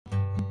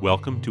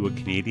Welcome to A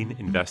Canadian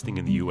Investing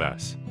in the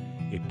U.S.,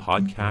 a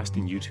podcast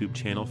and YouTube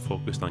channel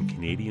focused on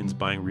Canadians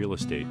buying real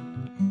estate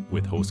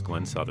with host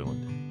Glenn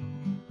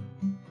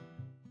Sutherland.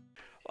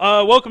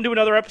 Welcome to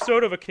another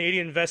episode of A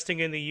Canadian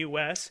Investing in the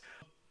U.S.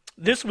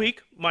 This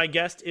week, my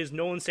guest is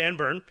Nolan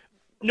Sanburn.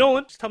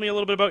 Nolan, just tell me a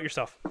little bit about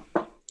yourself.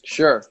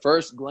 Sure.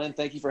 First, Glenn,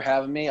 thank you for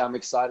having me. I'm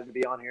excited to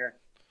be on here.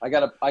 I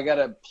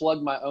gotta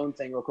plug my own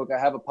thing real quick. I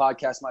have a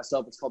podcast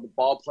myself. It's called The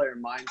Ball Player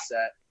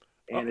Mindset,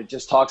 and it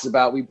just talks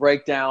about, we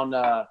break down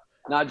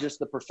not just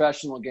the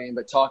professional game,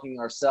 but talking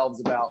ourselves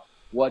about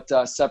what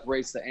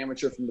separates the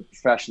amateur from the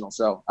professional.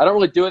 So I don't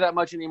really do it that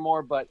much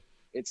anymore, but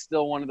it's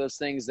still one of those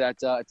things that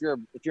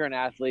if you're an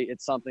athlete,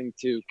 it's something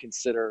to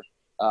consider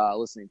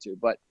listening to.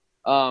 But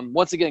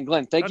once again,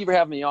 Glenn, thank you for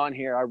having me on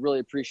here. I really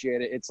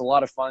appreciate it. It's a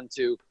lot of fun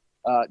to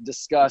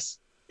discuss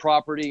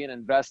property and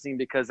investing,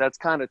 because that's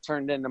kind of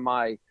turned into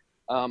my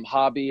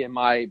hobby and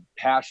my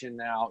passion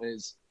now,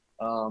 is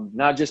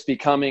not just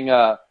becoming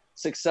a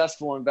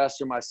successful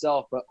investor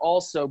myself, but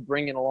also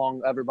bringing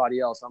along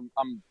everybody else. I'm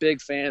a big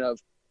fan of,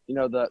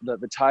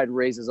 the tide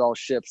raises all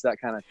ships,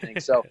 that kind of thing.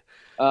 So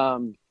I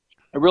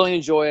really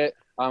enjoy it.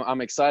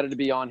 I'm excited to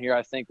be on here.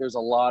 I think there's a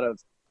lot of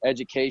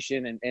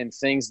education and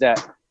things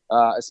that,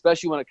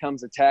 especially when it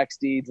comes to tax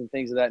deeds and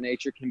things of that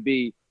nature, can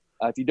be,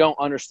 if you don't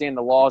understand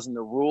the laws and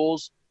the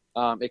rules,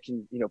 it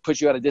can, put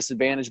you at a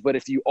disadvantage. But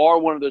if you are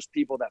one of those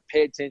people that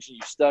pay attention,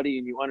 you study,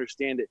 and you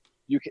understand it,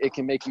 it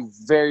can make you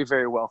very,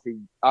 very wealthy,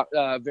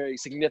 very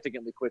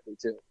significantly quickly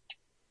too.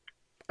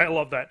 I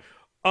love that.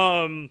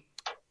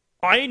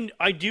 I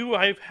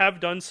have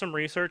done some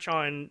research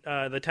on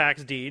the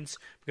tax deeds,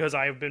 because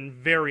I have been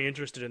very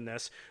interested in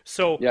this.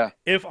 So yeah.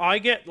 If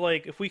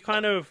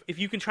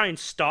you can try and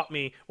stop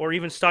me, or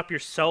even stop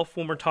yourself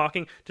when we're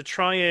talking, to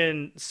try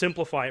and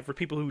simplify it for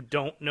people who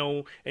don't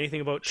know anything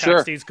about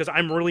tax deeds, because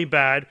I'm really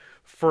bad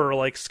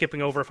for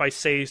skipping over if I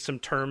say some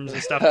terms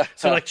and stuff.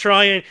 So let's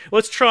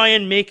try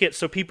and make it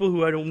so people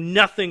who know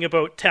nothing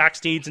about tax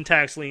deeds and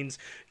tax liens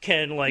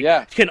can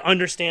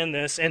understand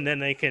this, and then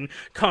they can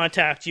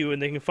contact you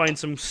and they can find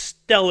some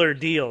stellar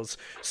deals.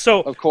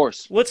 So of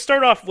course, let's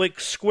start off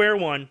square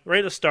one, right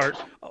at the start.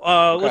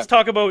 Okay. Let's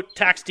talk about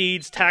tax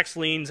deeds, tax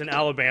liens in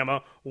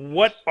Alabama.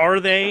 What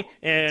are they,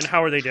 and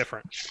how are they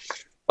different?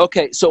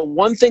 Okay, so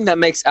one thing that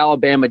makes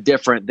Alabama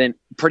different than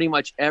pretty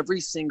much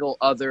every single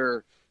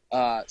other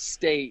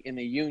state in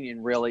the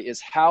union really is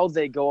how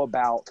they go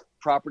about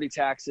property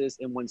taxes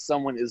and when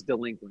someone is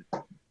delinquent.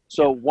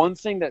 So one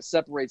thing that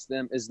separates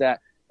them is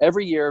that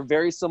every year,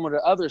 very similar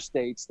to other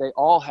states, they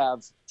all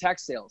have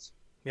tax sales.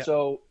 Yep.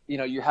 So,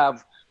 you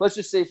have, let's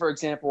just say, for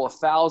example,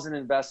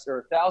 1,000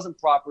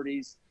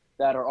 properties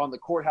that are on the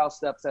courthouse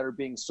steps that are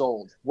being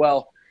sold.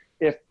 Well,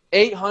 if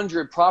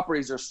 800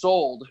 properties are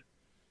sold,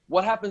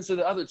 what happens to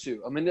the other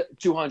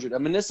 200? A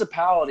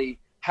municipality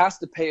has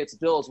to pay its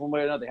bills one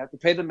way or another. They have to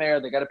pay the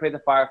mayor, they got to pay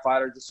the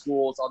firefighters, the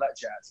schools, all that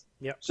jazz.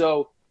 Yep.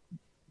 So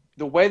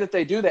the way that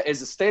they do that is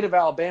the state of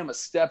Alabama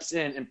steps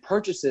in and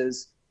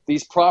purchases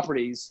these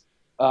properties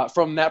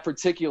from that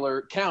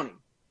particular county.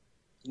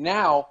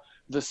 Now,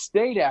 the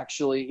state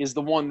actually is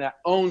the one that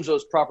owns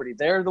those properties.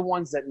 They're the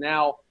ones that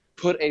now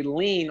put a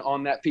lien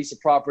on that piece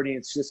of property.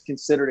 It's just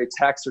considered a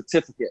tax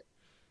certificate.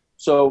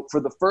 So for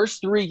the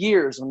first 3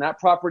 years, when that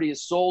property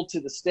is sold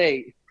to the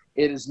state,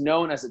 it is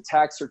known as a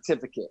tax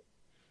certificate.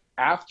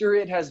 After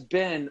it has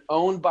been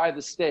owned by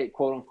the state,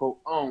 quote unquote,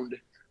 owned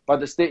by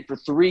the state for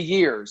 3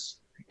 years,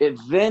 it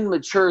then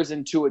matures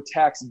into a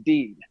tax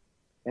deed.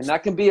 And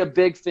that can be a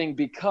big thing,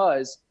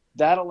 because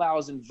that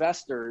allows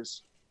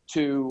investors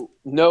to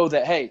know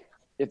that, hey,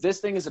 if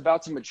this thing is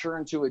about to mature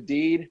into a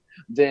deed,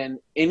 then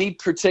any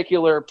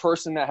particular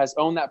person that has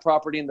owned that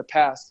property in the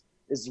past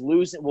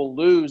will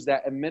lose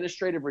that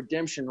administrative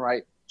redemption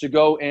right to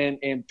go in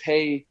and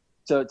pay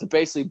to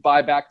basically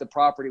buy back the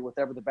property with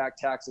whatever the back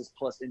taxes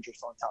plus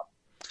interest on top.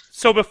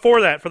 So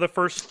before that, for the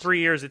first 3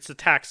 years, it's a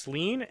tax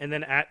lien, and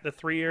then at the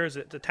 3 years,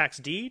 it's a tax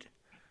deed?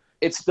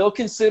 It's still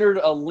considered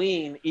a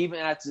lien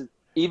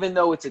even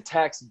though it's a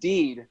tax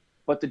deed.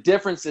 But the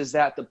difference is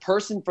that the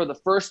person for the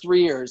first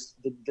 3 years,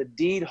 the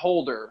deed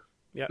holder,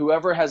 yep,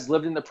 whoever has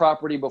lived in the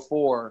property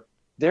before,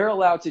 they're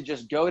allowed to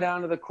just go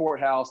down to the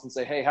courthouse and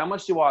say, hey, how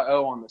much do I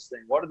owe on this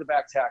thing? What are the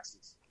back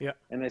taxes? Yep.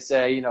 And they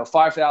say,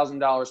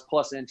 $5,000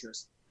 plus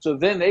interest. So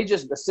then they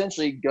just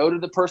essentially go to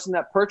the person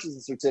that purchased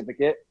the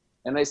certificate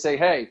and they say,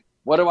 hey,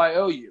 what do I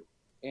owe you?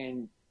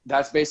 And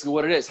that's basically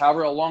what it is.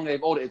 However long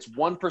they've owed it, it's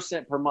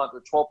 1% per month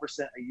or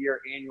 12% a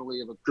year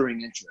annually of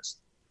accruing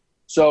interest.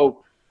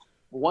 So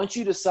once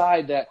you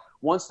decide that,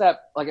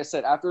 like I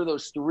said, after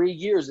those 3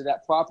 years of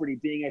that property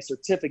being a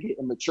certificate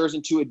and matures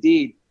into a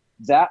deed,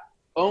 that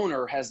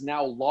owner has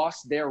now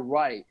lost their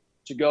right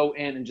to go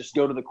in and just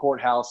go to the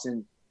courthouse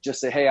and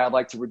just say, hey, I'd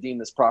like to redeem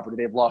this property.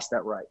 They've lost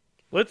that right.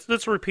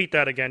 Let's repeat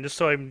that again, just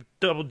so I'm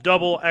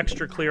double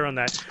extra clear on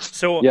that.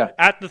 So yeah,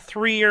 at the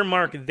 3 year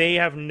mark, they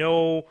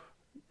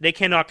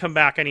cannot come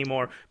back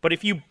anymore. But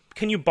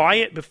can you buy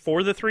it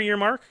before the 3 year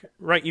mark?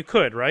 Right, you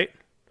could, right?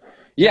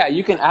 Yeah,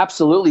 you can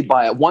absolutely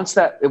buy it. Once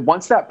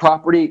that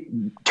property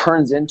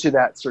turns into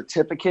that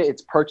certificate,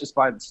 it's purchased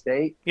by the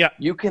state. Yeah.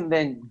 You can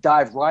then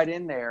dive right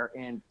in there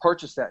and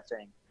purchase that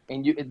thing.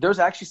 And there's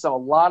actually a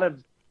lot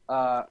of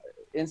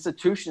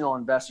institutional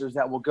investors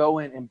that will go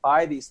in and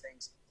buy these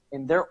things,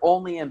 and their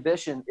only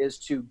ambition is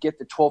to get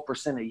the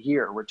 12% a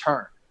year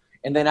return.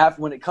 And then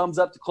when it comes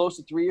up to close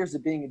to 3 years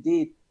of being a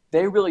deed,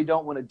 they really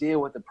don't want to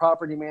deal with the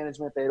property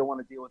management. They don't want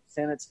to deal with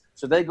the tenants.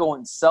 So they go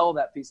and sell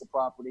that piece of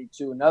property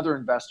to another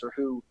investor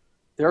who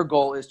their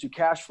goal is to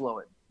cash flow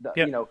it.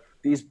 Yep. You know,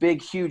 these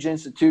big, huge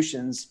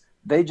institutions,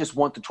 they just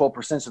want the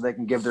 12% so they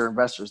can give their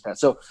investors that.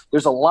 So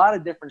there's a lot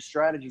of different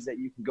strategies that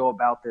you can go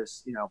about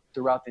this, you know,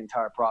 throughout the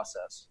entire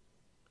process.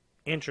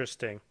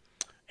 Interesting.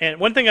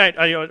 And one thing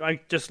I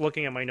just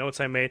looking at my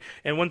notes I made,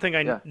 and one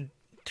thing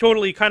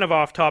totally kind of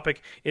off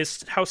topic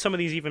is how some of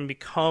these even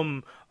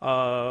become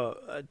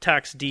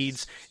tax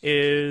deeds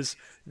is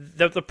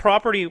that the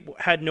property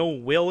had no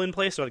will in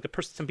place. So like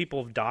some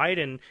people have died,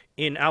 and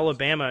in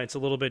Alabama it's a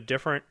little bit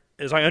different,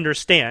 as I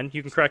understand,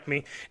 you can correct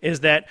me, is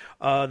that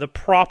the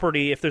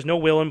property, if there's no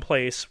will in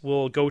place,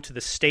 will go to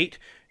the state.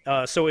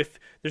 So if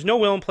there's no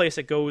will in place,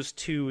 it goes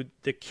to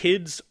the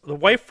kids, the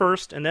wife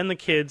first, and then the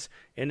kids.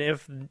 And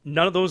if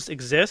none of those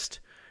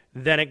exist,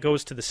 then it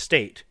goes to the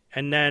state.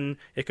 And then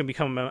it can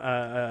become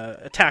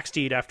a tax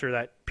deed after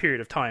that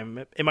period of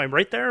time. Am I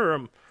right there?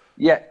 Or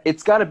Yeah,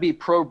 it's got to be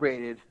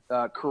probated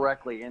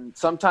correctly. And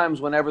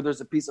sometimes whenever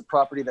there's a piece of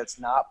property that's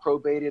not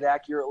probated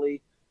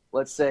accurately,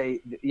 let's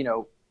say, you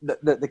know,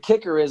 the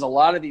kicker is a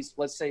lot of these,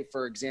 let's say,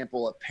 for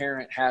example, a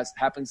parent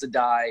happens to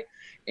die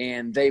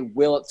and they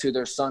will it to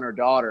their son or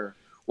daughter.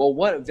 Well,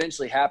 what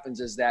eventually happens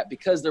is that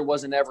because there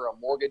wasn't ever a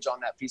mortgage on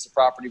that piece of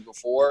property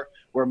before,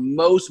 where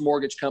most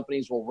mortgage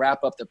companies will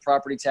wrap up the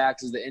property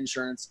taxes, the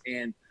insurance,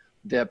 and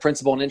the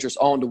principal and interest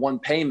all into one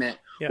payment.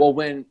 Yeah. Well,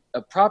 when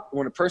a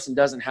person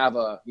doesn't have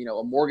a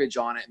mortgage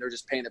on it and they're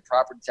just paying the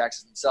property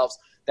taxes themselves,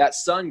 that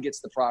son gets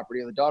the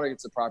property or the daughter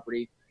gets the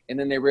property, and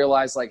then they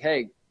realize like,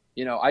 hey,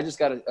 you know, I just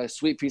got a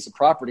sweet piece of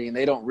property, and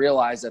they don't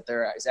realize that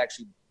there is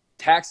actually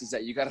taxes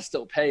that you got to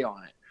still pay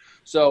on it.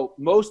 So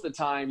most of the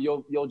time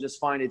you'll just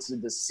find it's a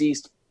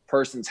deceased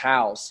person's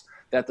house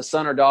that the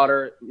son or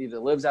daughter either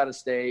lives out of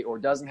state or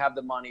doesn't have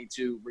the money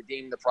to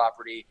redeem the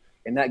property.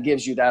 And that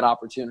gives you that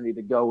opportunity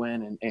to go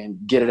in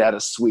and get it at a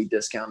sweet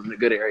discount in a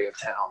good area of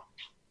town.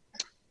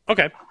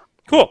 Okay,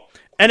 cool.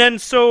 And then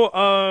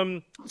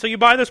so you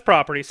buy this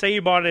property. Say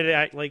you bought it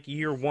at like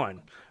year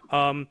one.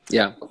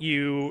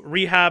 You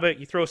rehab it.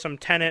 You throw some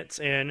tenants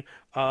in,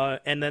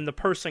 and then the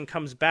person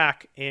comes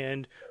back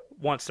and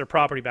wants their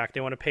property back. They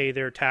want to pay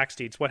their tax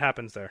deeds. What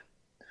happens there?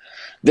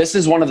 This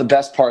is one of the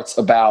best parts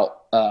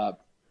about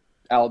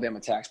Alabama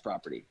tax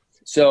property.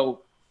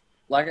 So,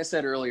 like I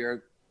said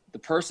earlier, the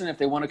person, if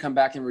they want to come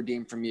back and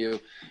redeem from you,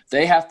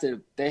 they have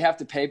to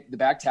pay the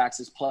back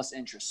taxes plus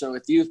interest. So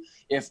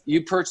if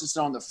you purchased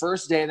it on the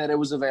first day that it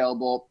was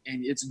available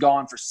and it's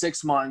gone for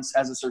 6 months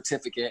as a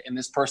certificate, and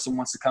this person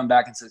wants to come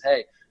back and says,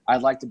 hey,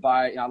 I'd like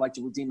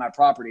to redeem my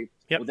property.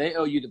 Yep. Well, they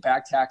owe you the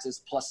back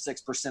taxes plus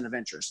 6% of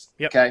interest.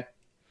 Yep. Okay.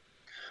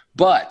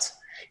 But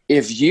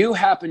if you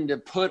happen to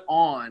put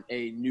on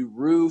a new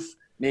roof,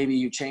 maybe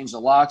you change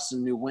the locks,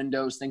 some new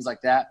windows, things like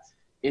that,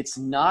 it's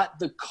not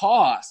the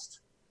cost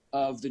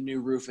of the new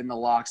roof and the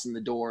locks and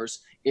the doors,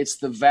 it's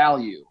the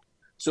value.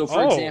 So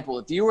for example,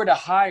 if you were to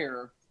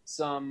hire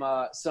some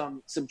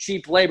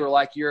cheap labor,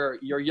 like your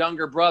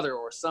younger brother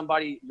or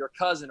somebody, your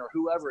cousin or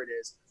whoever it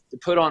is, to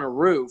put on a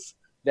roof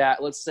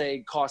that, let's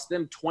say, cost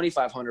them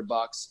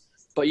 $2,500,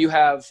 but you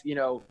have,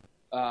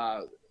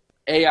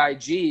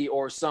 AIG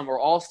or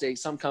Allstate,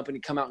 some company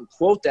come out and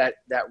quote that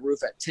roof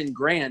at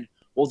 $10,000.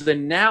 Well,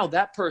 then now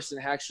that person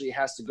actually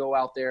has to go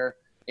out there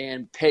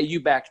and pay you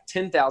back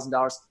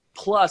 $10,000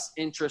 plus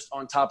interest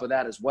on top of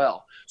that as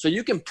well. So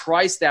you can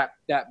price that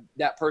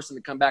person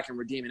to come back and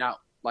redeem it out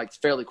like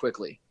fairly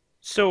quickly.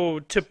 So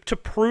to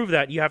prove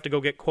that, you have to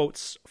go get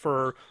quotes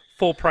for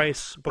full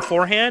price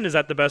beforehand. Is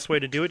that the best way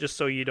to do it? Just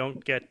so you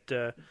don't get,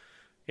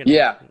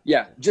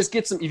 Yeah. Just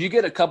get some, if you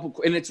get a couple,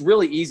 and it's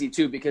really easy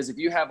too, because if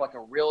you have like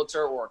a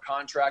realtor or a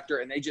contractor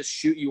and they just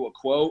shoot you a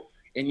quote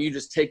and you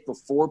just take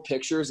before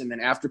pictures and then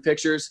after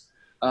pictures,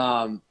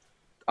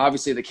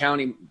 obviously the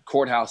county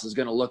courthouse is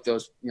going to look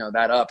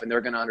that up, and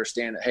they're going to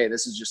understand that, hey,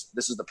 this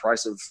is the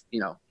price of,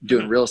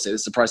 doing real estate.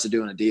 This is the price of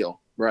doing a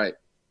deal. Right.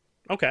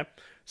 Okay.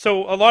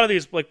 So a lot of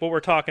these, like what we're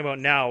talking about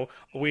now,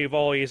 we've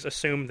always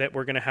assumed that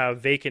we're going to have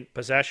vacant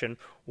possession.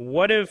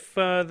 What if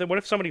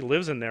somebody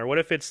lives in there? What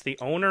if it's the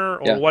owner,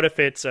 or what if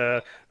it's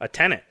a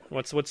tenant?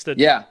 What's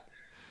the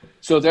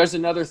So there's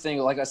another thing,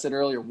 like I said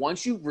earlier,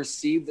 once you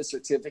receive the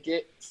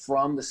certificate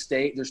from the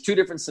state, there's two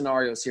different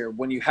scenarios here.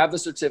 When you have the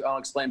certificate, I'll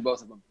explain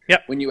both of them.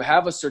 Yep. When you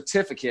have a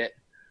certificate,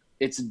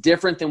 it's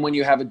different than when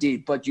you have a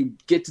deed, but you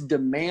get to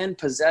demand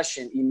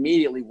possession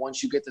immediately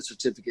once you get the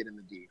certificate in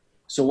the deed.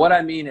 So what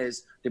I mean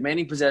is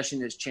demanding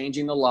possession is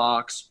changing the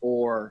locks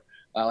or,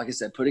 like I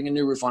said, putting a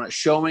new roof on it,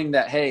 showing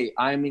that, hey,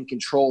 I'm in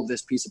control of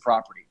this piece of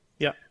property.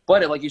 Yeah.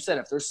 But like you said,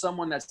 if there's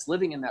someone that's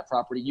living in that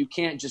property, you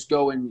can't just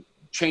go and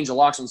change the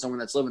locks on someone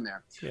that's living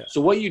there. Yeah.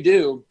 So what you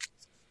do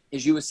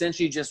is you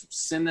essentially just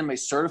send them a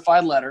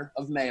certified letter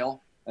of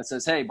mail that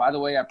says, hey, by the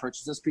way, I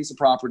purchased this piece of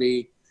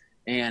property,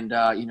 and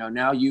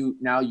now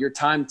your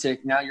time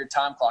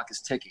clock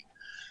is ticking.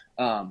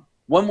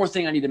 One more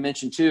thing I need to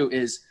mention too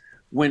is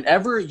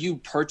whenever you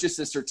purchase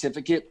a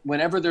certificate,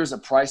 whenever there's a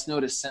price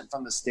notice sent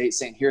from the state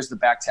saying here's the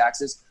back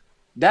taxes,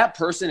 that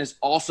person is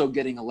also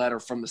getting a letter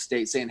from the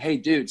state saying, hey,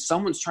 dude,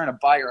 someone's trying to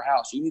buy your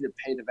house. You need to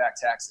pay the back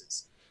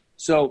taxes.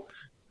 So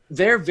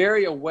they're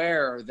very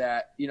aware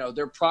that,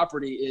 their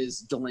property is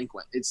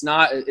delinquent. It's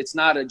not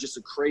just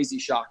a crazy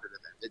shocker to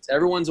them.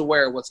 Everyone's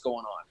aware of what's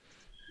going on.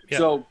 Yeah.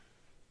 So,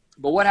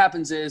 but what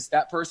happens is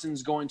that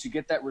person's going to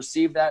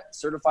receive that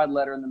certified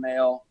letter in the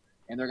mail,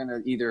 and they're going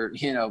to either,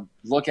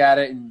 look at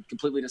it and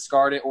completely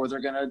discard it, or they're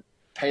going to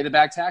pay the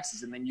back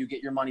taxes, and then you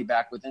get your money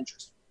back with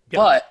interest. Yeah.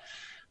 But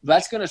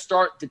that's going to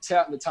start the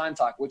time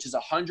clock, which is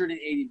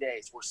 180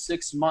 days or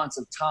 6 months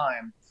of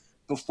time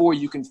before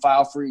you can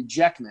file for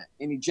ejectment.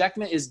 And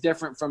ejectment is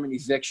different from an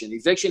eviction.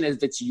 Eviction is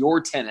if it's your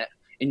tenant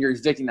and you're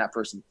evicting that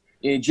person.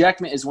 And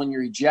ejectment is when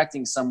you're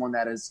ejecting someone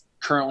that is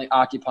currently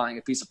occupying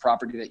a piece of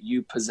property that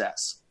you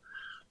possess.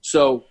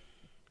 So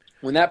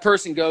when that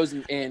person goes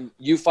and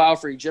you file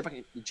for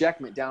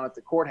ejectment down at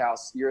the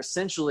courthouse, you're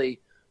essentially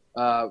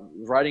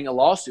writing a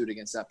lawsuit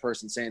against that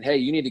person saying, hey,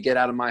 you need to get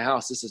out of my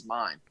house. This is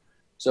mine.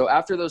 So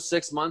after those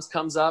 6 months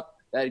comes up,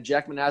 that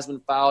ejectment has been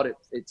filed.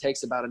 It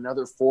takes about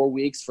another 4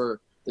 weeks for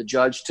the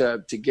judge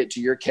to get to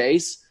your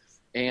case.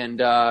 And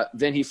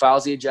then he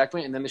files the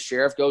ejectment, and then the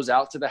sheriff goes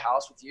out to the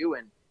house with you.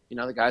 And,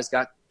 the guy's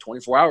got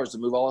 24 hours to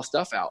move all the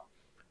stuff out.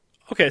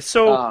 Okay.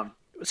 So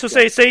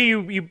say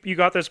you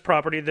got this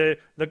property,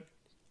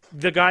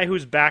 the guy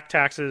whose back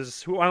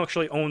taxes, who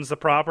actually owns the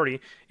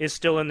property, is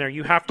still in there.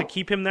 You have to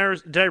keep him there.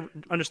 Did I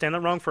understand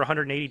that wrong? For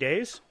 180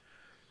 days?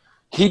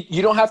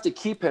 You don't have to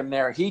keep him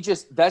there.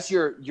 That's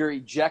your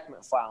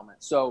ejectment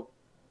filement. So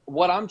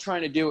what I'm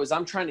trying to do is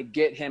I'm trying to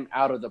get him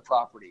out of the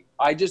property.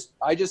 I just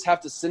have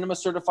to send him a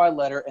certified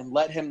letter and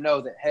let him know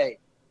that, hey,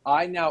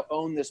 I now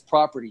own this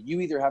property. You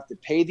either have to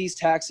pay these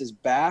taxes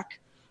back,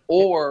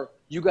 or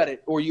you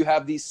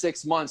have these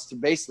 6 months to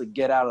basically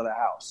get out of the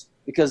house,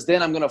 because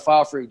then I'm going to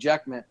file for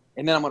ejectment,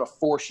 and then I'm going to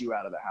force you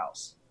out of the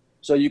house.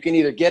 So you can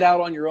either get out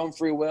on your own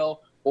free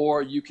will,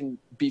 or you can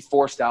be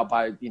forced out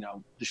by,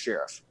 the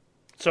sheriff.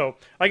 So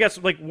I guess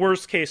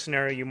worst case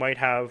scenario, you might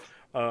have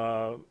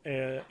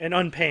an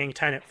unpaying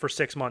tenant for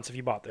 6 months if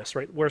you bought this,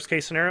 right? Worst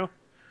case scenario?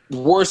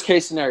 Worst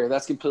case scenario.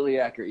 That's completely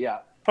accurate. Yeah.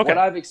 Okay. What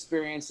I've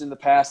experienced in the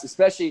past,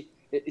 especially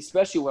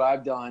what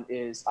I've done,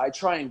 is I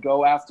try and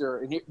go after,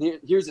 and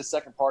here's the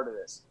second part of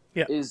this,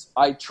 is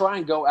I try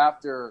and go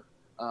after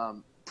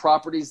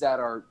properties that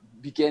are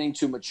beginning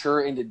to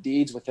mature into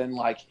deeds within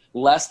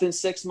less than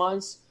 6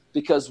 months,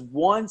 because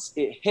once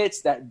it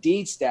hits that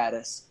deed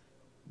status,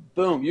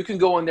 boom, you can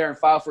go in there and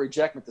file for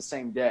ejectment the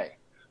same day.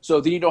 So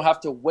then you don't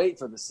have to wait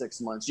for the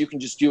 6 months. You can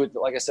just do it,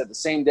 like I said, the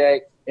same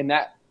day, and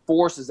that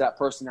forces that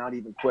person out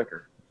even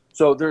quicker.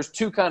 So there's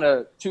two kind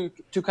of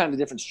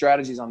different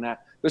strategies on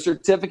that. The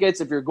certificates,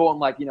 if you're going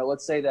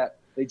let's say that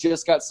they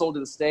just got sold to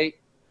the state,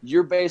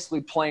 you're basically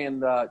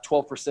playing the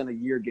 12% a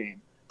year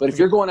game. But if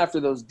you're going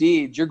after those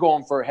deeds, you're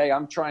going for, hey,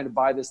 I'm trying to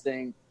buy this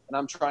thing, and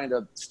I'm trying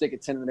to stick a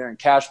tenant in there in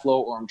cash flow,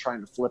 or I'm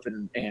trying to flip it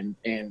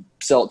and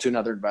sell it to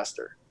another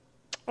investor.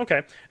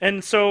 Okay.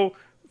 And so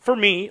for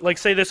me,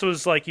 say this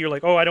was you're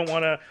oh, I don't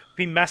want to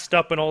be messed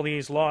up in all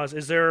these laws.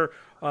 Is there,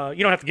 you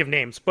don't have to give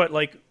names, but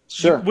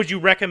sure, would you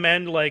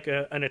recommend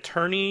an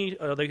attorney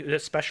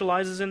that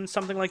specializes in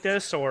something like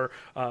this, or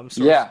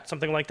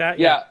something like that?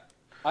 Yeah.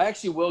 I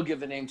actually will give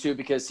the name too,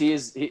 because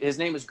his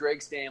name is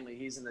Greg Stanley.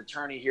 He's an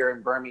attorney here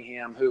in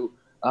Birmingham who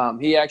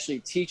he actually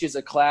teaches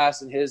a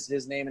class, and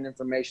his name and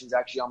information is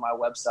actually on my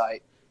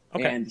website.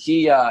 Okay. And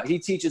he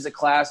teaches a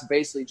class,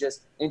 basically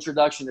just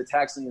introduction to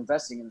tax lien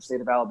investing in the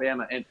state of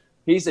Alabama. And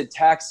he's a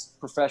tax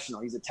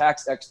professional. He's a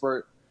tax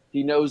expert.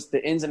 He knows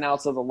the ins and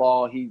outs of the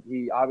law.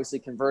 He obviously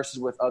converses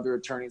with other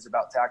attorneys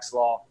about tax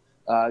law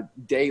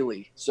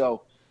daily.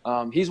 So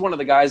he's one of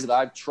the guys that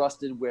I've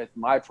trusted with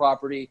my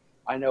property.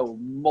 I know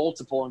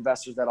multiple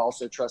investors that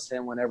also trust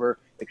him whenever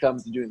it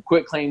comes to doing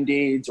quitclaim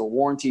deeds or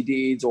warranty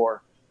deeds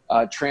or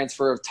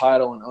transfer of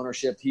title and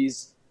ownership.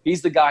 He's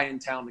the guy in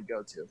town to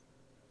go to.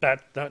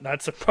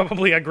 That's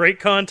probably a great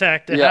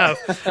contact to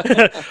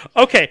have.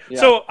 Okay, yeah.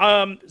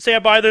 So say I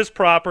buy this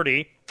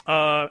property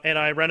and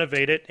I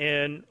renovate it,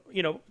 and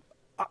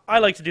I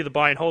like to do the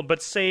buy and hold,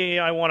 but say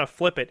I want to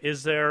flip it.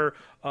 Is there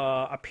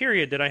a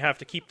period that I have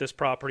to keep this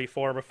property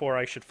for before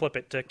I should flip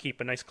it to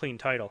keep a nice clean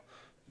title?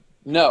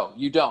 No,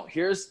 you don't.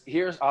 Here's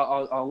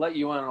I'll let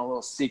you in on a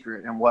little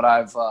secret, and what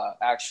I've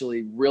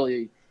actually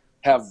really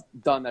have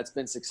done that's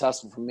been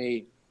successful for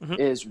me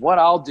is what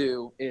I'll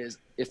do is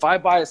if I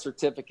buy a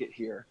certificate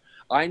here,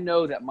 I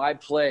know that my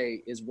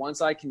play is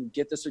once I can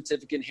get the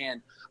certificate in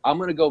hand, I'm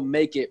going to go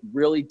make it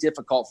really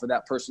difficult for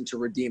that person to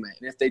redeem it.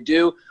 And if they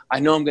do, I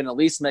know I'm going to at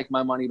least make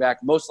my money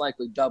back, most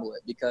likely double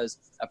it, because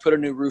I put a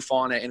new roof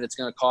on it and it's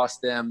going to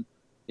cost them,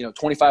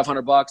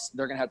 $2,500,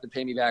 they're going to have to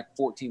pay me back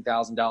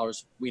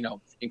 $14,000,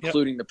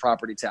 including the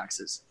property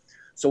taxes.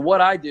 So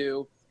what I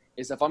do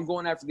is if I'm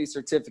going after these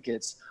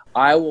certificates,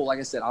 I will, like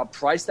I said, I'll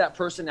price that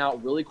person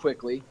out really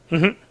quickly.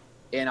 Mm-hmm.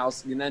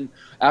 And then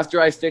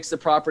after I fix the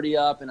property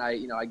up and I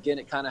get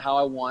it kind of how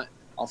I want,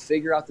 I'll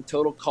figure out the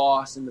total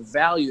cost and the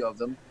value of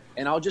them.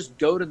 And I'll just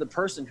go to the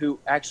person who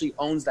actually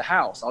owns the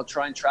house. I'll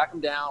try and track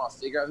them down. I'll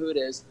figure out who it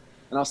is.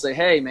 And I'll say,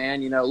 hey,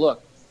 man,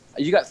 look,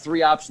 you got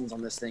 3 options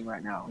on this thing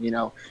right now.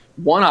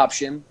 One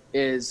option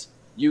is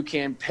you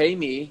can pay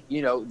me,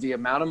 the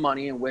amount of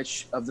money in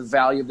which of the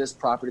value of this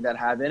property that I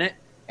have in it,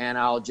 and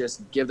I'll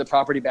just give the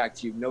property back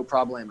to you, no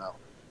problemo.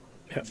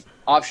 Yep.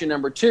 Option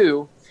number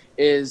 2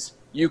 is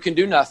you can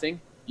do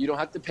nothing. You don't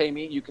have to pay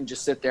me. You can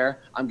just sit there.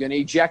 I'm going to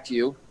eject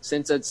you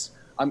since it's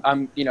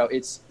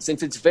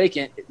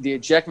vacant. The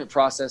ejectment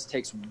process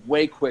takes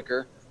way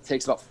quicker. It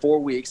takes about 4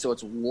 weeks, so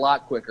it's a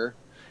lot quicker.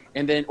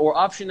 And then, or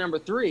option number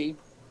 3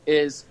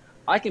 is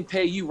I can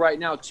pay you right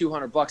now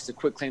 $200 to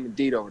quit claim the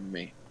deed over to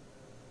me.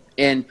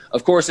 And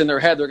of course, in their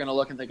head, they're going to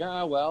look and think,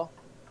 well,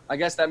 I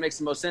guess that makes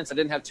the most sense. I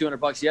didn't have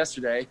 $200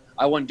 yesterday.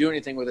 I wouldn't do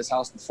anything with this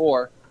house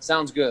before.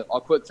 Sounds good.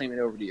 I'll quit claim it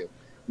over to you.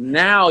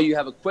 Now you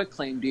have a quit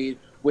claim deed,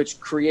 which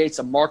creates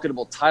a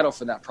marketable title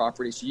for that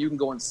property. So you can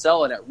go and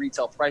sell it at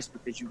retail price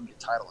because you can get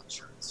title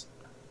insurance.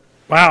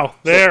 Wow,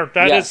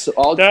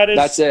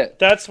 that's it.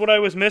 That's what I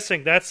was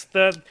missing.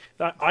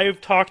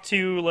 I've talked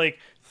to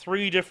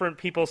 3 different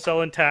people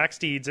selling tax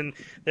deeds, and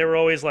they were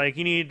always like,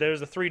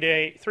 there's a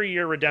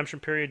 3-year redemption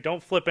period.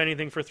 Don't flip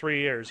anything for 3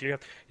 years. You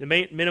have the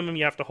minimum.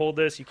 You have to hold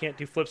this. You can't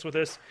do flips with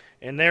this.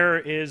 And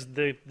there's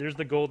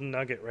the golden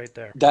nugget right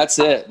there. That's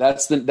it.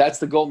 That's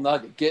the golden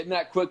nugget. Getting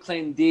that quit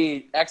claim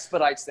deed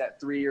expedites that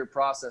 3-year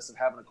process of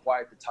having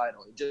acquired the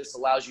title. It just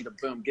allows you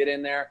to get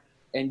in there,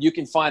 and you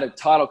can find a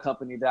title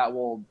company that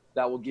will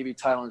give you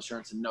title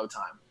insurance in no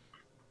time.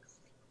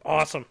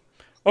 Awesome.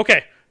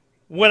 Okay,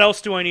 what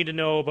else do I need to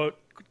know about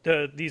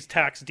these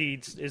tax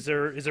deeds? Is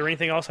there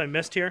anything else I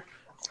missed here?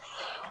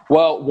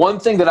 Well, one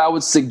thing that I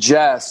would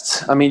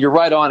suggest, you're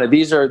right on it.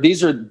 These are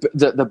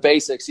the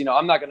basics.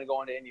 I'm not going to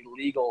go into any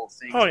legal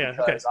things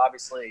because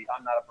obviously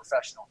I'm not a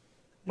professional.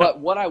 But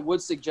what I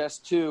would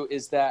suggest too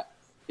is that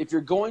if you're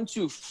going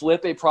to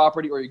flip a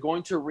property or you're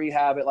going to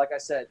rehab it, like I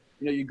said,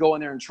 you go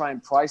in there and try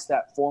and price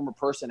that former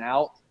person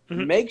out.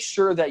 Mm-hmm. Make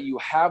sure that you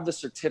have the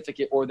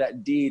certificate or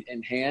that deed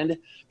in hand,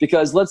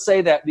 because let's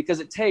say that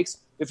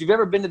if you've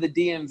ever been to the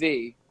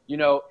DMV,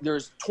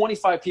 there's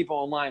 25 people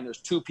online, there's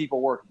 2 people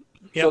working.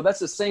 Yep. So that's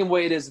the same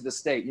way it is at the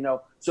state,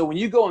 So when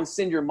you go and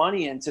send your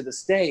money into the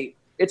state,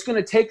 it's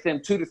going to take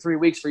them 2 to 3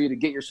 weeks for you to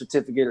get your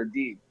certificate or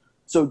deed.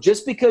 So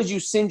just because you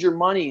send your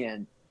money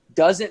in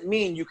doesn't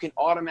mean you can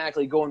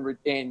automatically go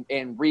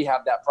and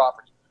rehab that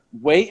property.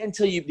 Wait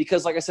until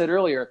because like I said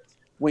earlier,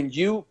 when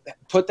you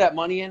put that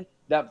money in,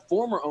 that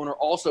former owner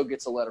also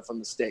gets a letter from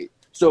the state.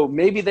 So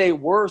maybe they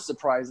were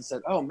surprised and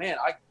said, oh man,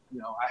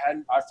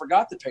 I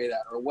forgot to pay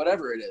that or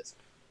whatever it is.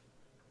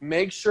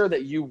 Make sure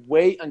that you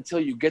wait until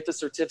you get the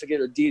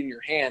certificate or deed in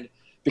your hand,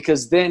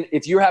 because then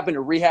if you happen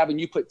to rehab and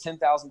you put $10,000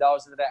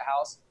 into that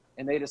house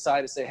and they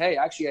decide to say, hey,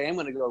 actually I am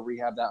going to go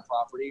rehab that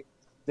property,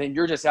 then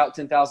you're just out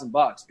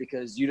 $10,000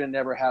 because you didn't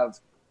ever have,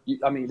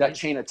 that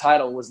chain of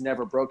title was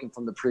never broken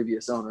from the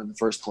previous owner in the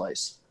first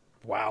place.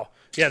 Wow.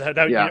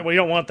 Yeah, we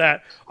don't want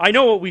that. I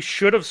know what we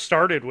should have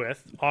started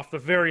with off the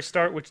very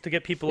start, which to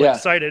get people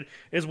excited,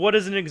 is what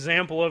is an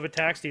example of a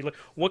tax deal?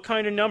 What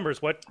kind of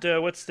numbers? What's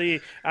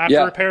the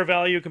after repair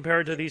value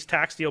compared to these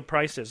tax deal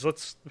prices?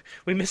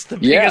 We missed the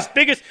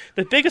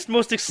biggest,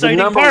 most exciting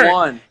the number part.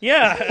 One.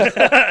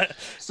 Yeah.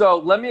 So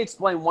let me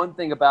explain one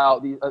thing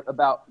about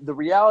the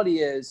reality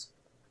is,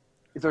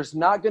 there's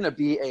not going to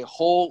be a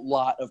whole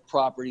lot of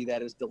property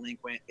that is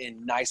delinquent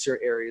in nicer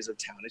areas of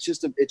town. It's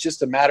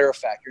just a matter of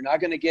fact. You're not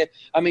going to get,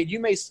 you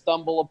may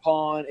stumble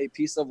upon a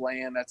piece of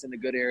land that's in a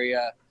good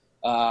area,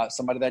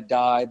 somebody that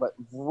died, but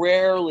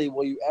rarely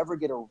will you ever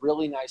get a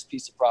really nice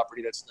piece of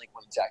property that's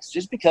delinquent in taxes,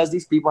 just because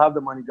these people have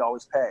the money to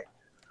always pay.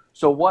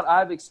 So what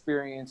I've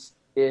experienced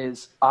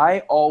is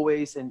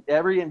and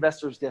every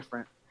investor is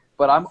different,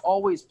 but I'm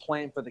always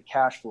playing for the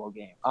cash flow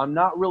game. I'm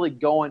not really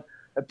going.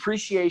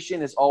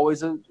 Appreciation is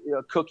always a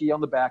cookie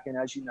on the back end,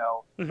 as you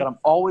know, but I'm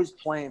always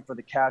playing for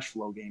the cash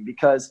flow game,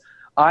 because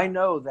I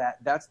know that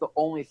that's the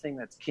only thing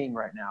that's king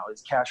right now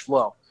is cash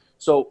flow.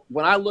 So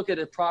when I look at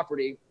a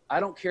property, I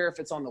don't care if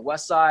it's on the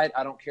west side.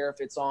 I don't care if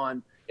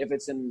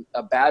it's in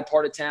a bad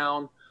part of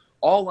town.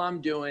 All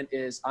I'm doing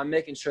is I'm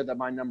making sure that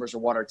my numbers are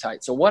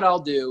watertight. So what I'll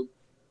do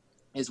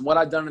is, what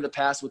I've done in the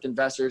past with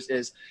investors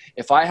is,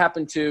 if I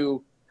happen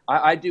to,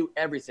 I do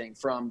everything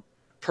from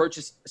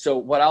purchase. So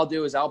what I'll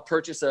do is I'll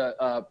purchase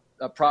a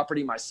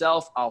property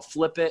myself. I'll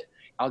flip it.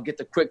 I'll get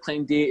the quick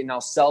claim deed, and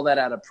I'll sell that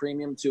at a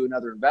premium to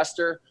another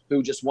investor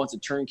who just wants a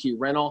turnkey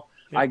rental.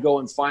 I go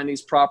and find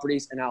these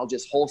properties, and I'll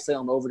just wholesale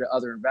them over to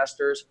other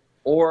investors.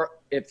 Or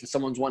if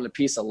someone's wanting a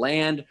piece of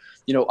land,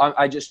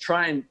 I just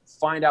try and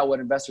find out what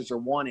investors are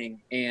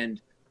wanting,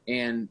 and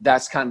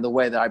that's kind of the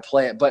way that I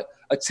play it. But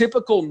a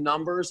typical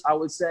numbers, I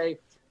would say,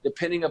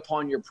 depending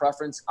upon your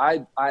preference.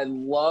 I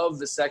love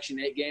the Section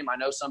 8 game. I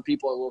know some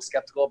people are a little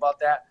skeptical about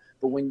that,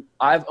 but when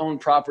I've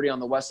owned property on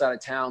the west side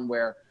of town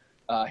where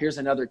here's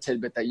another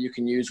tidbit that you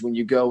can use when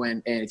you go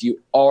in, and if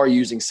you are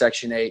using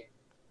Section 8,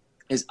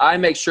 is I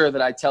make sure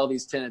that I tell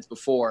these tenants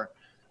before,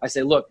 I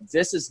say, look,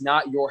 this is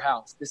not your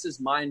house. This is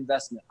my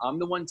investment. I'm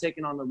the one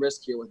taking on the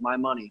risk here with my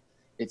money.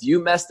 If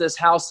you mess this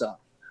house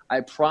up,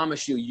 I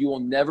promise you, you will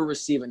never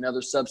receive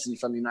another subsidy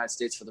from the United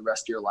States for the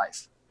rest of your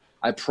life.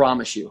 I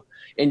promise you.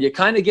 And you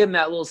kind of give them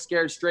that little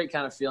scared straight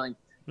kind of feeling.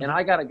 Mm-hmm. And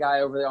I got a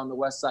guy over there on the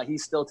west side. He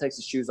still takes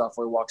his shoes off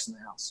before he walks in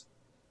the house.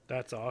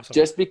 That's awesome.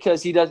 Just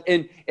because he does.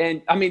 And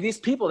I mean, these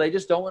people, they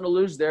just don't want to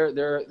lose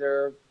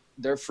their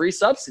free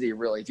subsidy,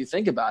 really, if you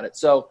think about it.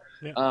 So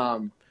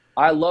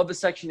I love the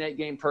Section 8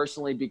 game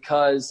personally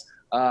because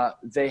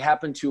they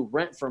happen to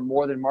rent for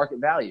more than market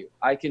value.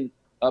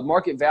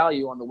 Market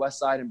value on the west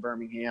side in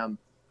Birmingham,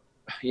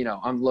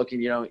 I'm looking,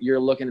 you're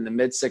looking in the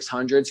mid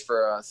 600s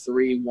for a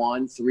 3.1,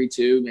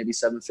 3.2, maybe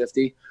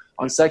 750.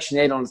 On Section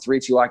 8 on a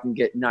 3.2, I can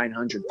get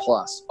 900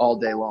 plus all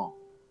day long.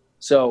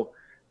 So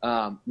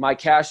my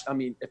cash, I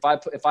mean, if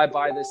I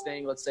buy this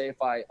thing, let's say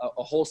if I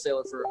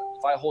wholesale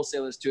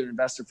this to an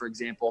investor, for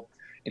example,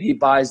 and he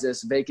buys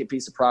this vacant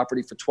piece of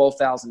property for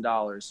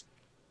 $12,000,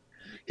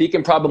 he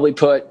can probably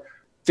put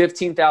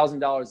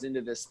 $15,000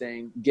 into this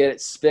thing, get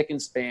it spick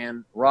and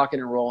span, rocking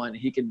and rolling.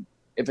 He can,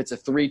 if it's a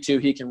 3.2,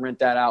 he can rent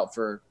that out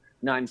for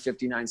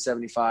 $950,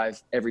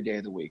 $975 every day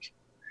of the week.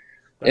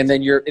 And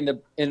then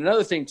and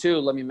another thing too,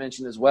 let me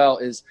mention as well,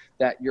 is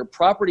that your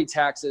property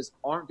taxes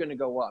aren't going to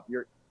go up.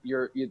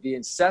 The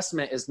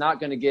assessment is not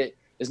going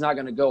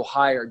to go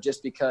higher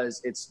just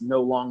because it's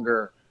no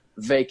longer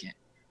vacant.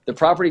 The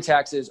property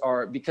taxes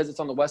are, because it's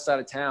on the west side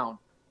of town,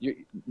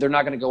 they're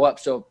not going to go up.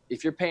 So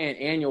if you're paying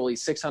annually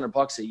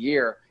 $600 a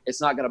year,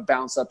 it's not going to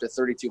bounce up to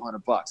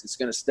 $3,200. It's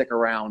going to stick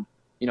around,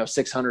 $600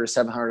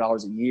 to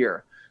 $700 a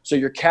year. So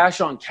your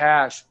cash on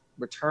cash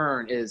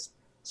return is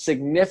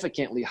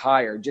significantly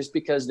higher just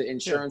because the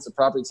insurance, the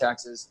property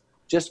taxes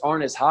just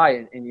aren't as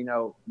high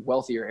in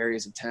wealthier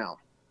areas of town.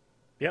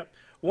 Yep.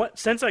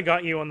 Since I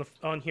got you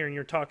on here and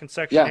you're talking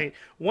Section 8,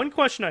 one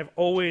question I've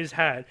always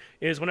had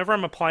is whenever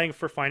I'm applying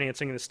for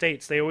financing in the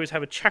States, they always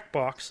have a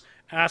checkbox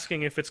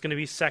asking if it's going to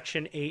be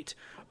Section 8,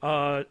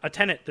 a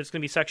tenant that's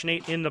going to be Section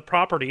 8 in the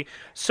property.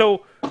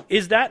 So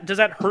does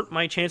that hurt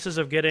my chances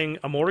of getting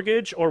a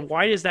mortgage, or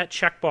why is that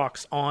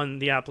checkbox on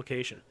the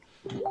application?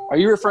 Are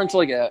you referring to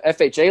like a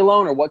FHA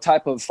loan, or what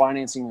type of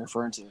financing you're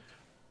referring to?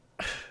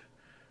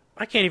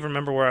 I can't even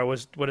remember what I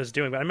was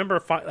doing, but I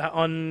remember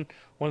on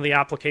one of the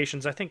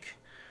applications, I think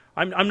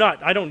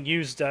I don't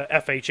use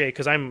FHA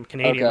because I'm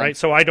Canadian, right?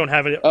 So I don't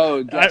have it.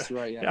 Oh, that's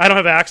right. Yeah. I don't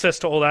have access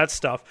to all that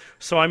stuff.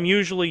 So I'm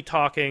usually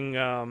talking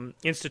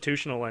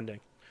institutional lending.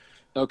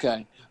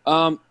 Okay.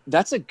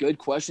 That's a good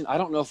question. I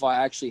don't know if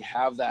I actually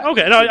have that.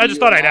 Okay. No, I just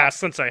thought I'd ask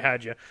since I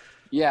had you.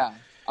 Yeah.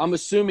 I'm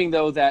assuming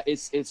though that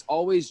it's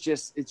always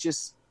it's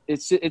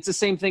the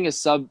same thing as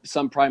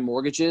subprime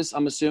mortgages.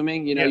 I'm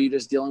assuming, you're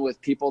just dealing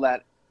with people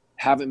that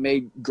haven't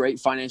made great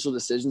financial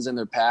decisions in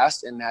their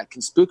past, and that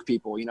can spook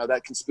people.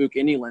 That can spook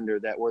any lender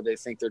where they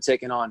think they're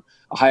taking on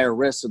a higher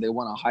risk, so they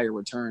want a higher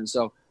return.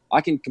 So I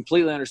can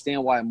completely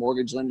understand why a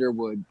mortgage lender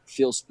would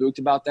feel spooked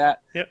about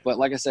that. Yep. But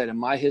like I said, in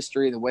my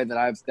history, the way that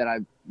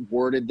I've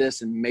worded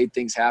this and made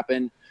things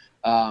happen,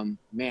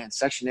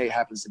 Section 8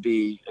 happens to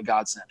be a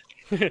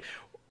godsend.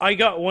 I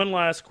got one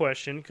last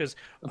question because,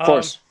 of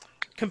course,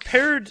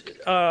 compared,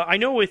 I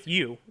know with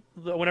you,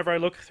 whenever I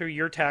look through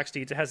your tax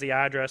deeds, it has the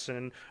address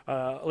and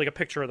like a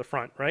picture of the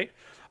front, right?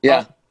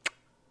 Yeah.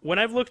 When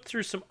I've looked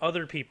through some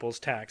other people's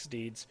tax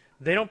deeds,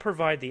 they don't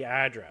provide the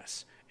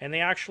address, and they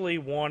actually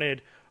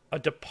wanted a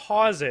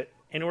deposit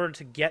in order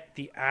to get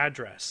the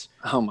address.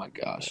 Oh my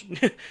gosh.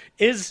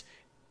 Is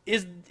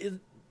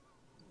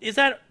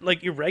that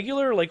like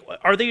irregular? Like,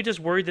 are they just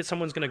worried that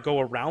someone's going to go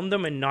around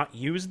them and not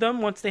use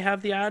them once they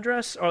have the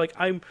address? Or like,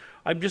 I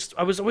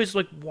was always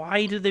like,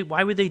 why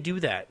would they do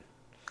that?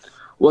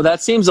 Well,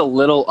 that seems a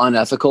little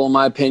unethical in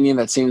my opinion.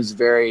 That seems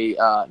very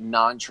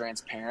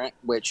non-transparent,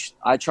 which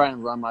I try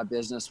and run my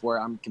business where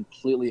I'm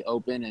completely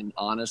open and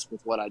honest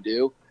with what I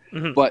do.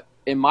 Mm-hmm. But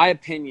in my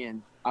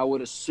opinion, I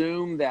would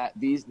assume that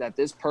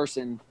this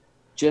person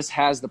just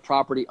has the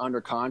property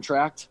under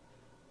contract.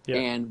 Yeah.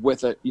 And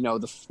with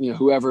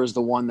whoever is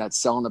the one that's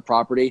selling the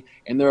property,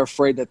 and they're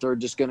afraid that they're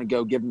just going to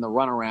go give them the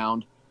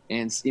runaround,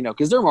 and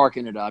because they're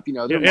marking it up,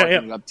 they're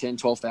marking it up 10,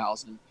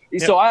 12,000.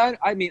 Yeah. So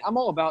I mean, I'm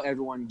all about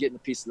everyone getting a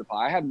piece of the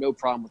pie. I have no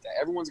problem with that.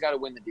 Everyone's got to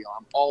win the deal.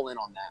 I'm all in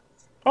on that.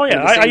 Oh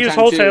yeah, I use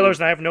wholesalers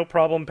and I have no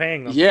problem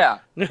paying them. Yeah,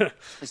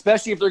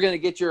 especially if they're going to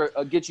get you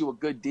a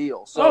good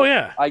deal. So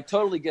I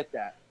totally get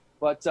that.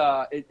 But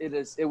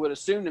it would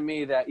assume to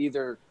me that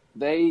either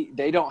they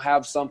don't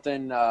have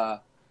something.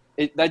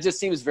 That just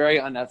seems very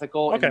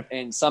unethical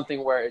and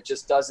something where it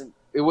just doesn't.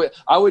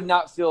 I would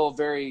not feel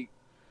very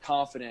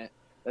confident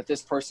that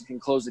this person can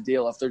close the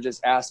deal if they're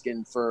just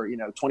asking for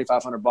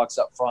 $2,500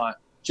 up front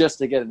just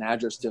to get an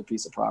address to a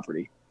piece of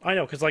property. I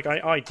know, because like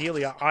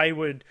ideally I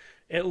would,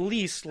 at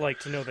least like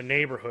to know the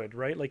neighborhood,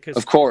 right? Like,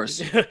 of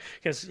course,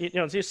 because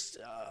just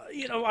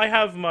I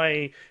have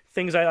my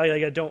things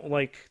I don't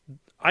like.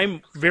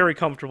 I'm very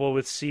comfortable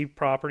with C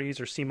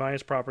properties or C-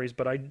 properties,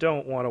 but I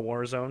don't want a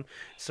war zone.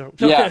 So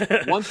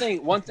yeah, one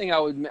thing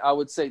I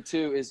would say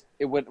too is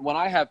when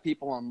I have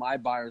people on my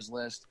buyers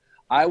list,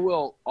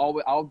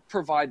 I'll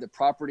provide the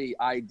property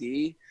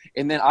ID,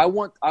 and then I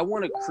want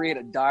to create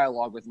a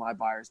dialogue with my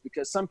buyers,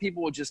 because some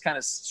people will just kind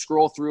of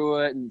scroll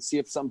through it and see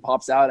if something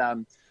pops out at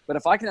them. But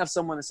if I can have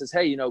someone that says,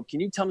 hey, can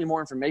you tell me more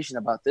information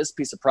about this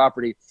piece of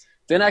property?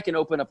 Then I can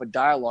open up a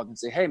dialogue and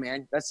say, hey,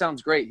 man, that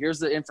sounds great. Here's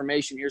the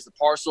information. Here's the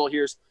parcel.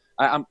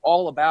 I'm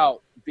all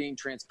about being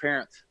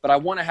transparent, but I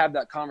want to have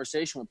that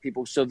conversation with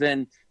people, so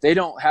then they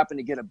don't happen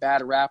to get a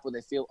bad rap where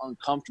they feel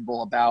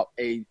uncomfortable about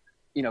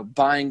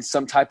buying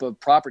some type of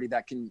property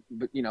that can,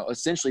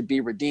 essentially be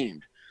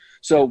redeemed.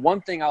 So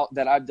one thing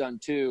that I've done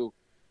too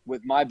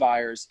with my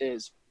buyers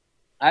is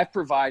I've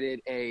provided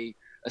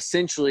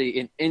essentially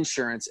an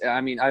insurance. I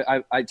mean,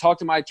 I talked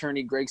to my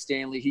attorney, Greg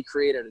Stanley. He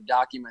created a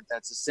document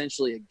that's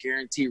essentially a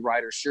guarantee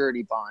right or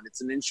surety bond.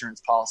 It's an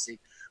insurance policy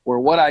where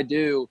what I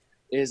do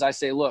is I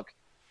say, look,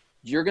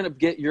 you're going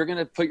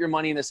to put your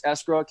money in this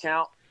escrow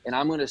account, and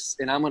I'm going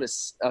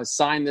to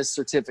sign this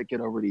certificate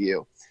over to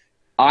you.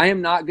 I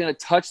am not going to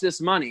touch this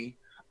money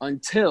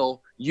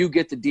until you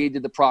get the deed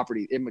to the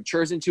property. It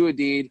matures into a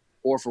deed,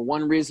 or for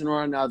one reason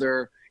or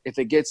another, if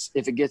it gets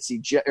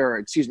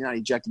not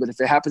ejected, but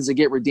if it happens to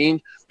get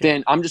redeemed,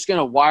 then I'm just going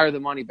to wire the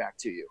money back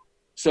to you.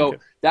 So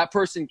that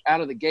person out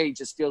of the gate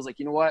just feels like,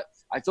 you know what,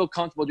 I feel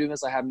comfortable doing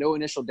this. I have no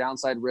initial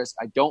downside risk.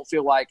 I don't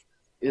feel like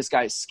this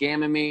guy's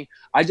scamming me.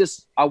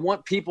 I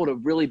want people to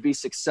really be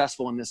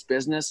successful in this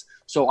business.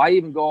 So I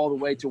even go all the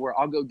way to where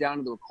I'll go down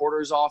to the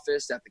recorder's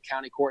office at the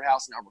county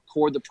courthouse and I'll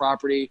record the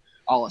property.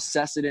 I'll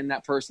assess it in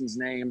that person's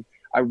name.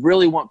 I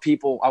really want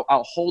people,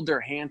 I'll hold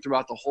their hand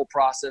throughout the whole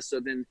process.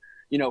 So then,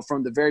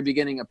 from the very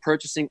beginning of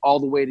purchasing all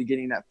the way to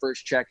getting that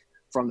first check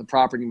from the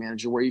property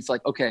manager, where you feel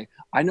like, okay,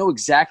 I know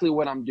exactly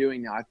what I'm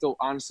doing now. I feel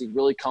honestly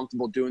really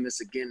comfortable doing this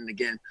again and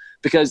again,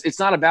 because it's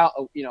not about,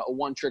 a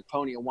one-trick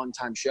pony, a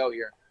one-time show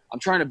here. I'm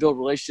trying to build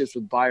relationships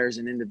with buyers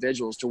and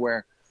individuals to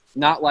where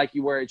not like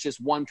you, where it's just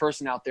one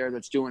person out there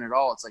that's doing it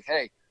all. It's like,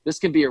 hey, this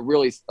can be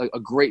a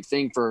great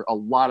thing for a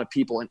lot of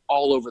people and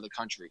all over the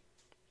country.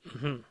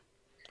 Mm-hmm.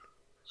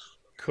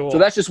 Cool. So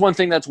that's just one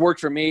thing that's worked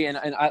for me. And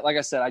I, like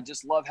I said, I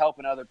just love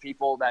helping other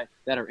people that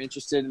are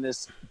interested in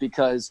this,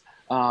 because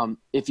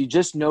if you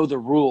just know the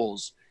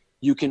rules,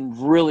 you can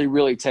really,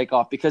 really take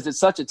off, because it's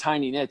such a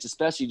tiny niche,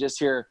 especially just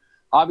here.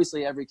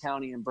 Obviously, every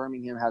county in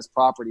Birmingham has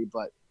property,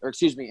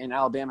 in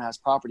Alabama has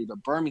property,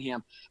 but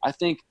Birmingham, I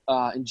think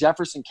in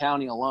Jefferson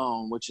County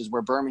alone, which is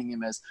where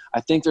Birmingham is,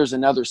 I think there's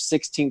another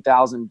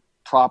 16,000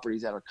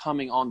 properties that are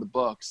coming on the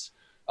books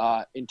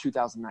in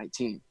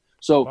 2019.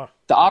 So wow.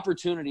 The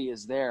opportunity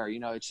is there.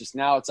 It's just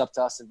now it's up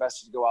to us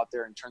investors to go out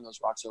there and turn those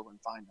rocks over and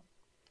find them.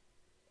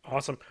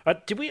 Awesome. I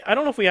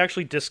don't know if we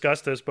actually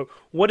discussed this, but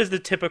what is the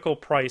typical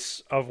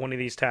price of one of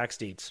these tax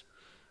deeds?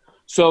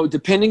 So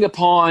depending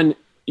upon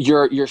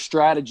your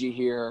strategy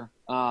here,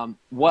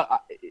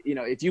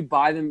 if you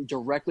buy them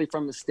directly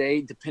from the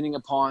state, depending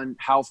upon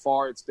how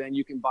far it's been,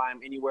 you can buy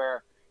them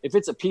anywhere. If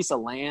it's a piece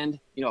of land,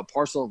 a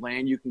parcel of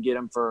land, you can get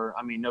them for,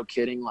 no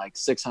kidding, like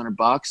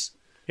 $600.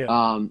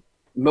 Yeah.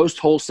 Most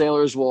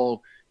wholesalers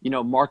will,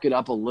 mark it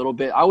up a little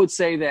bit. I would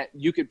say that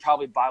you could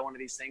probably buy one of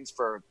these things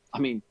for,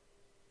 an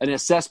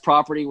assessed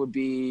property would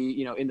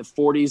be, in the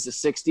 40s to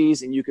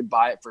 60s, and you could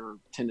buy it for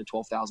 $10,000 to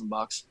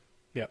 $12,000.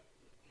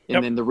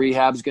 And then the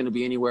rehab is going to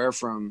be anywhere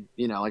from,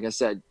 like I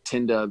said,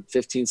 10 to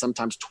 15,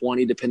 sometimes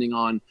 20, depending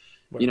on,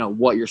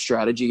 what your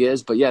strategy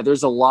is. But yeah,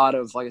 there's a lot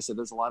of ways to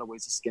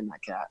skin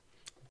that cat.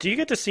 Do you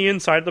get to see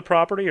inside the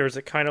property, or is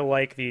it kind of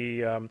like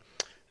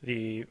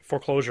the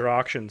foreclosure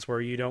auctions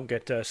where you don't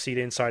get to see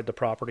inside the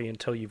property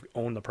until you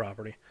own the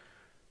property?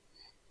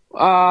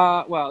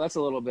 Well, that's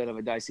a little bit of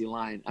a dicey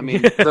line.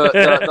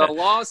 The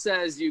law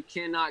says you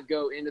cannot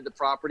go into the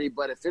property,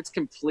 but if it's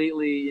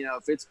completely,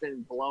 if it's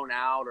been blown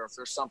out, or if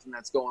there's something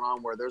that's going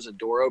on where there's a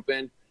door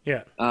open,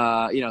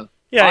 I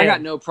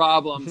got no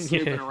problem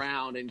snooping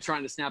around and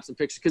trying to snap some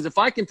pictures. Because if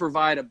I can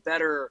provide a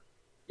better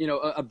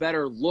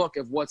look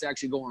of what's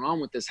actually going on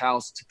with this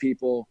house to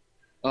people,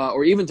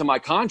 or even to my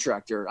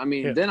contractor,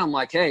 then I'm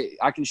like, hey,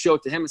 I can show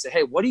it to him and say,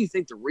 hey, what do you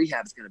think the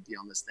rehab is going to be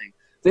on this thing?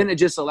 Then it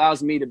just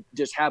allows me to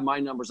just have my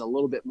numbers a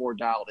little bit more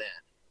dialed in.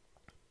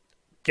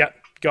 Yeah,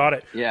 got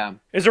it. Yeah.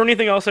 Is there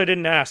anything else I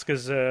didn't ask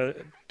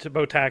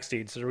about tax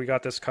deeds? Or we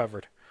got this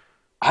covered?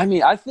 I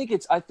think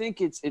it's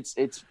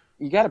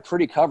you got it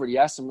pretty covered. You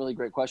asked some really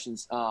great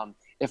questions.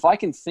 If I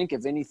can think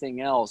of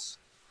anything else,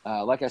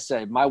 like I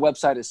said, my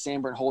website is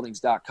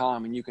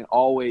sanburnholdings.com, and you can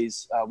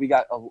always we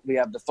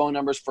have the phone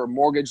numbers for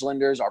mortgage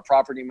lenders, our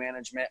property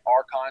management,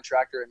 our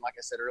contractor, and like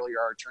I said earlier,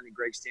 our attorney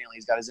Greg Stanley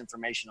has got his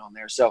information on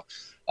there. So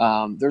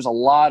there's a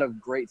lot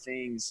of great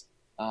things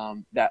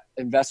that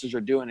investors are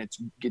doing. It's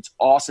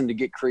awesome to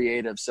get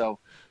creative. So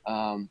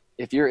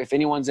if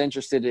anyone's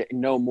interested to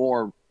know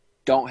more,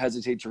 don't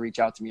hesitate to reach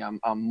out to me.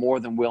 I'm more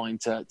than willing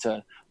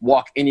to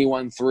walk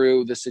anyone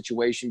through the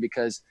situation,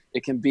 because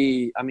it can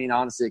be, I mean,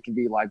 honestly, it can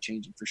be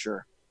life-changing for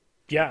sure.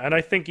 Yeah, and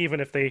I think even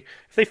if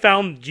they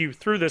found you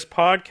through this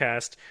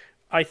podcast,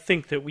 I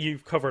think that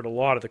we've covered a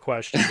lot of the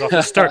questions off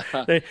the start.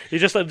 You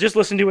just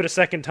listen to it a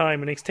second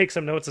time and take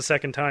some notes a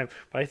second time.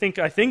 But I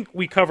think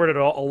we covered it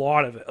a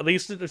lot of it. At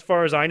least as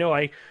far as I know,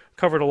 I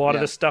covered a lot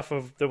of the stuff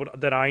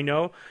that I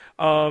know.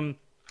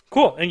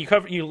 Cool. And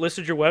you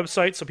listed your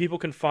website so people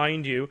can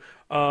find you.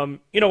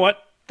 You know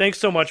what? Thanks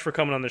so much for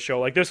coming on the show.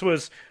 Like this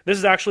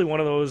is actually one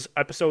of those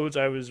episodes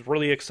I was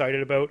really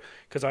excited about,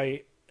 because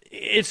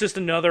it's just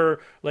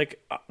another,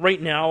 like,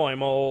 right now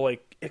I'm all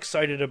like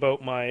excited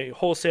about my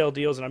wholesale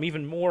deals, and I'm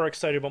even more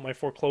excited about my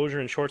foreclosure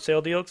and short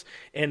sale deals.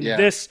 And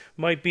this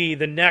might be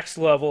the next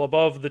level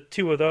above the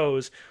two of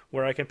those,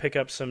 where I can pick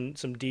up some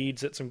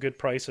deeds at some good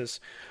prices.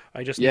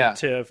 I just need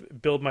to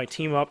build my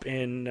team up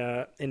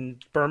in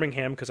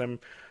Birmingham, because I'm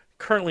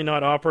currently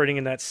not operating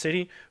in that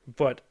city,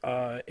 but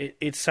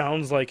it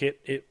sounds like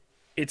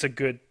it's a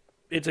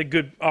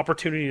good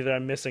opportunity that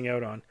I'm missing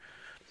out on.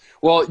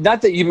 Well,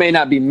 not that you may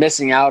not be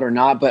missing out or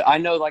not, but I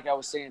know, like I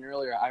was saying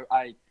earlier,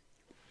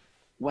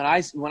 when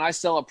I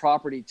sell a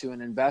property to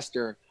an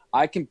investor,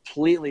 I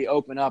completely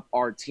open up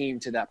our team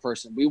to that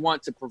person. We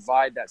want to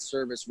provide that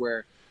service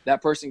where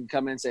that person can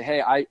come in and say,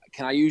 hey,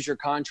 can I use your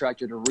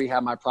contractor to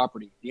rehab my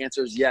property? The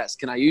answer is yes.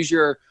 Can I use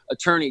your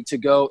attorney to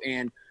go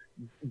and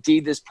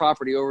deed this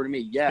property over to me?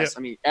 Yes. Yep. I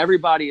mean,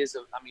 everybody is,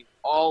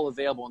 all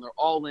available, and they're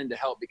all in to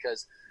help,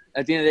 because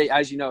at the end of the day,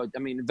 as you know,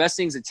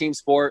 investing is a team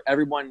sport.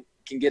 Everyone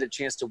can get a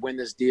chance to win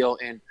this deal.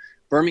 And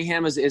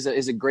Birmingham is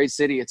a great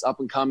city. It's up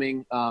and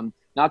coming.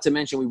 Not to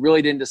mention, we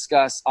really didn't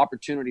discuss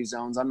opportunity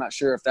zones. I'm not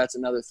sure if that's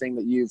another thing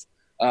that you've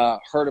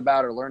heard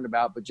about or learned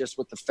about, but just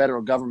with the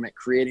federal government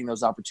creating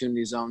those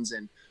opportunity zones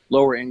in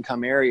lower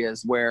income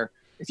areas, where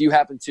if you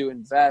happen to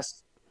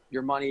invest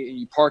your money and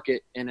you park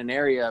it in an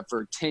area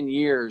for 10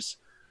 years,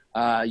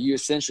 you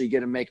essentially get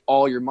to make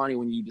all your money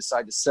when you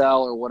decide to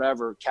sell or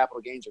whatever.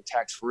 Capital gains are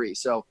tax free.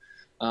 So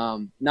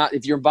not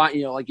if you're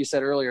buying, like you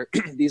said earlier,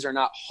 these are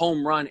not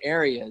home run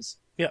areas.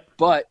 Yeah.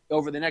 But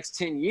over the next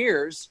 10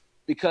 years,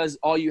 because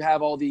you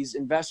have all these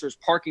investors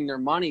parking their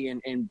money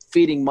and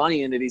feeding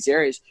money into these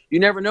areas, you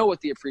never know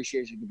what the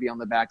appreciation could be on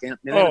the back end.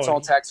 And then it's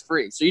all tax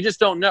free. So you just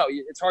don't know.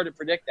 It's hard to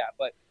predict that,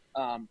 but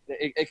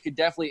it could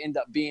definitely end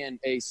up being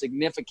a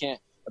significant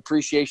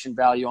appreciation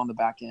value on the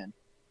back end.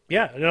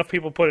 Yeah, enough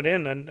people put it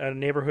in, and a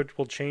neighborhood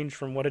will change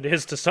from what it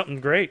is to something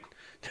great.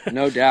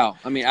 No doubt.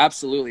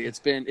 Absolutely.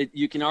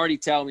 You can already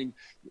tell.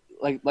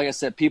 Like I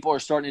said, people are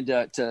starting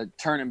to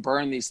turn and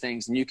burn these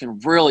things, and you can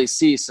really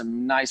see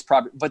some nice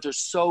property. But there's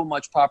so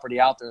much property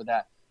out there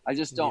that I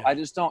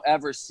don't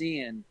ever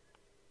see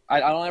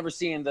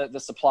the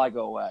supply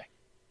go away.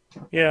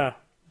 Yeah,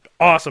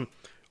 awesome.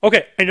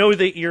 Okay, I know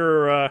that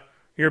you're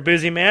a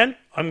busy man.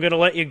 I'm going to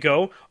let you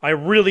go. I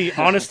really,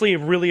 honestly,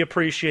 really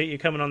appreciate you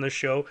coming on the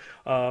show.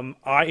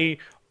 I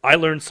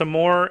learned some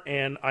more,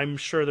 and I'm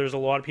sure there's a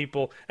lot of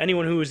people,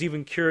 anyone who is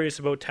even curious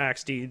about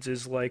tax deeds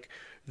is like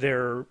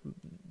their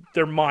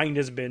mind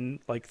has been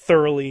like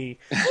thoroughly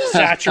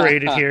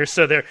saturated here.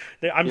 So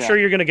I'm sure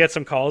you're going to get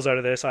some calls out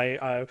of this.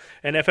 And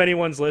if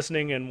anyone's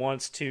listening and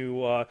wants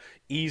to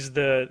ease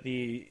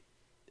the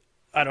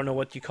I don't know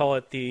what you call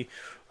it, the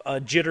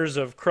jitters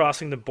of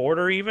crossing the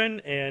border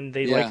even, and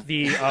they like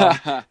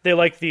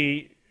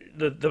the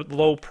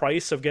low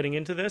price of getting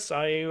into this,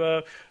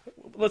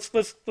 let's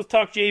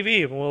talk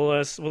JV.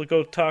 We'll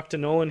go talk to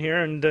Nolan here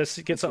and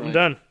get something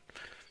done.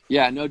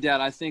 Yeah, no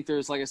doubt. I think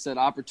there's, like I said,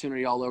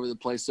 opportunity all over the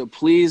place. So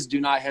please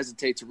do not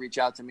hesitate to reach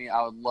out to me.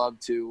 I would love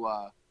to.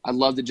 I'd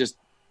love to just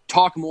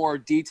talk more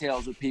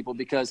details with people,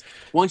 because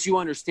once you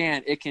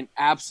understand, it can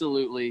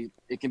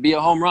be a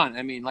home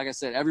run. Like I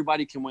said,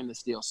 everybody can win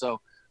this deal.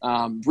 So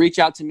reach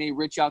out to me,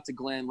 reach out to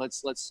Glenn.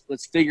 Let's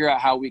figure out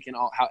how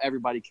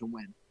everybody can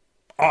win.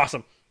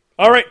 Awesome.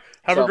 All right.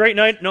 Have a great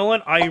night,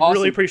 Nolan. I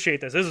really appreciate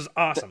this. This is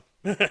awesome.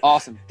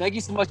 Awesome. Thank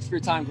you so much for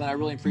your time, Glenn. I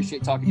really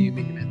appreciate talking to you,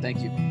 man.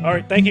 Thank you. All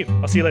right. Thank you.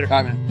 I'll see you later.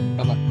 All right, man.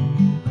 Bye-bye.